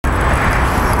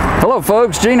Hello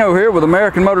folks, Gino here with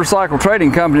American Motorcycle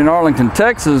Trading Company in Arlington,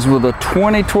 Texas with a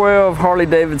 2012 Harley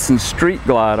Davidson Street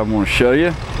Glide I want to show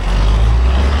you.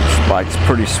 This bike's a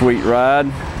pretty sweet ride.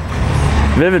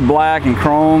 Vivid black and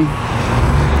chrome.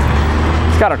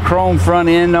 It's got a chrome front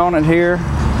end on it here.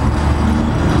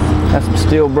 Got some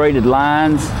steel braided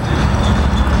lines.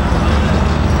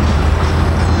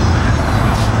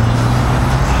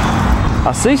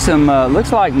 I see some,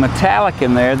 looks like metallic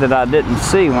in there that I didn't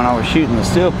see when I was shooting the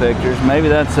still pictures. Maybe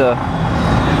that's a,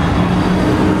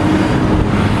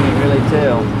 can't really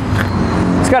tell.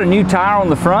 It's got a new tire on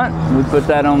the front. We put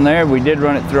that on there. We did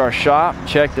run it through our shop,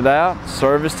 checked it out,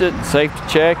 serviced it, safety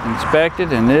checked,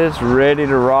 inspected, and it's ready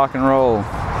to rock and roll.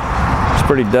 It's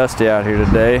pretty dusty out here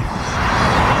today. See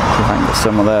if I can get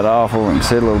some of that off where we can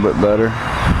see a little bit better.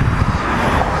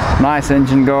 Nice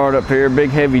engine guard up here, big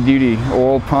heavy duty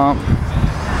oil pump.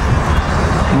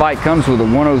 The bike comes with a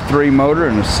 103 motor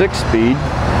and a 6-speed.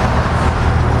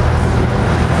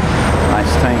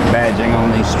 Nice tank badging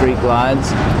on these Street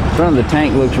Glides. Front of the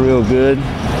tank looks real good.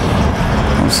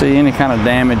 Don't see any kind of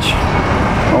damage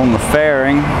on the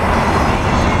fairing.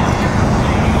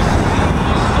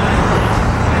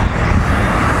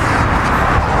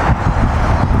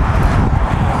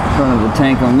 Front of the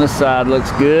tank on this side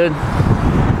looks good.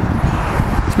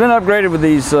 It's been upgraded with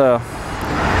these, I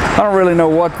don't really know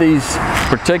what these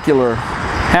particular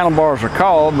handlebars are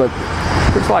called, but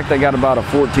looks like they got about a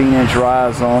 14-inch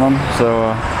rise on them,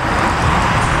 so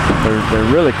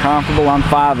they're really comfortable. I'm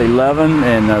 5'11",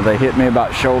 and they hit me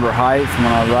about shoulder height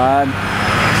when I ride.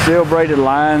 Steel braided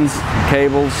lines,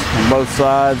 cables on both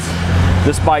sides.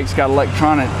 This bike's got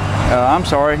electronic,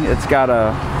 it's got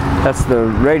a, that's the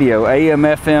radio, AM,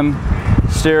 FM,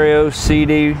 stereo,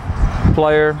 CD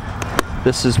player.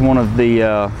 This is one of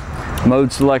the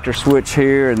mode selector switch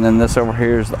here, and then this over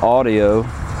here is the audio.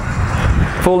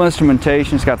 Full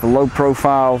instrumentation. It's got the low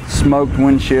profile smoked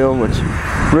windshield, which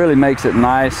really makes it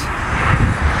nice.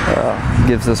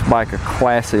 Gives this bike a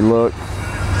classy look.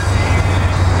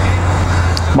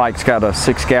 Bike's got a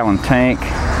 6-gallon tank.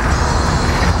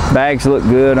 Bags look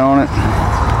good on it.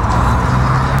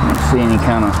 I don't see any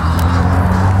kind of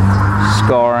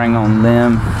scarring on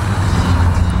them.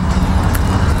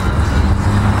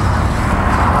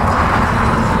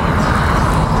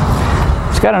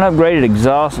 Got an upgraded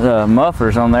exhaust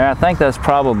mufflers on there. I think that's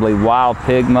probably Wild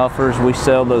Pig mufflers. We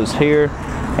sell those here,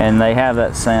 and they have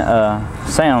that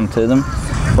sound to them.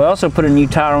 We also put a new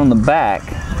tire on the back,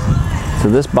 so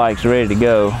this bike's ready to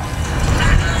go.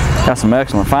 Got some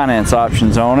excellent finance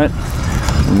options on it.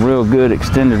 Some real good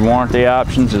extended warranty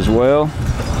options as well.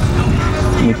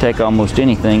 We take almost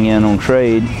anything in on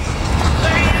trade, as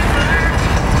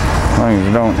long as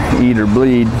you don't eat or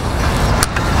bleed.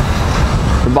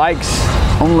 The bike's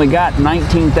only got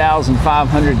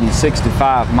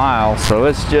 19,565 miles, so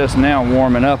it's just now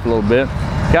warming up a little bit.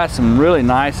 Got some really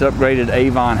nice upgraded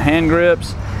Avon hand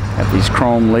grips. Got these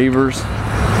chrome levers.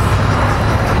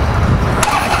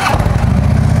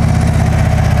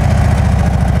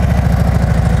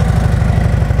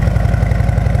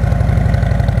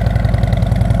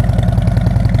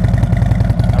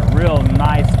 A real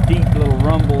nice deep little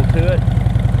rumble to it.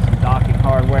 Some docking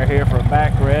hardware here for a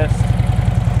backrest.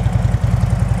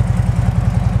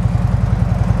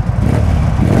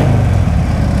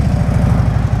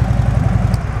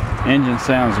 Engine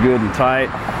sounds good and tight.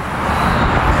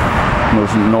 No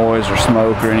noise or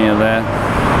smoke or any of that.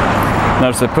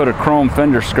 Notice they put a chrome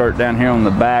fender skirt down here on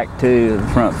the back too, the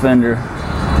front fender.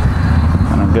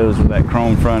 Kind of goes with that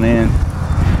chrome front end.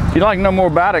 If you'd like to know more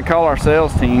about it, call our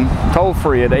sales team toll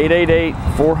free at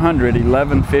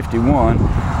 888-400-1151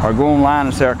 or go online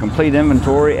and see our complete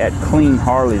inventory at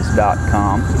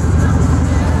cleanharleys.com.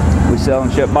 We sell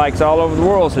and ship bikes all over the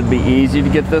world, so it'd be easy to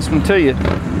get this one to you.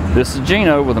 This is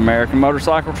Gino with American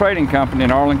Motorcycle Trading Company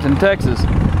in Arlington, Texas.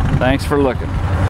 Thanks for looking.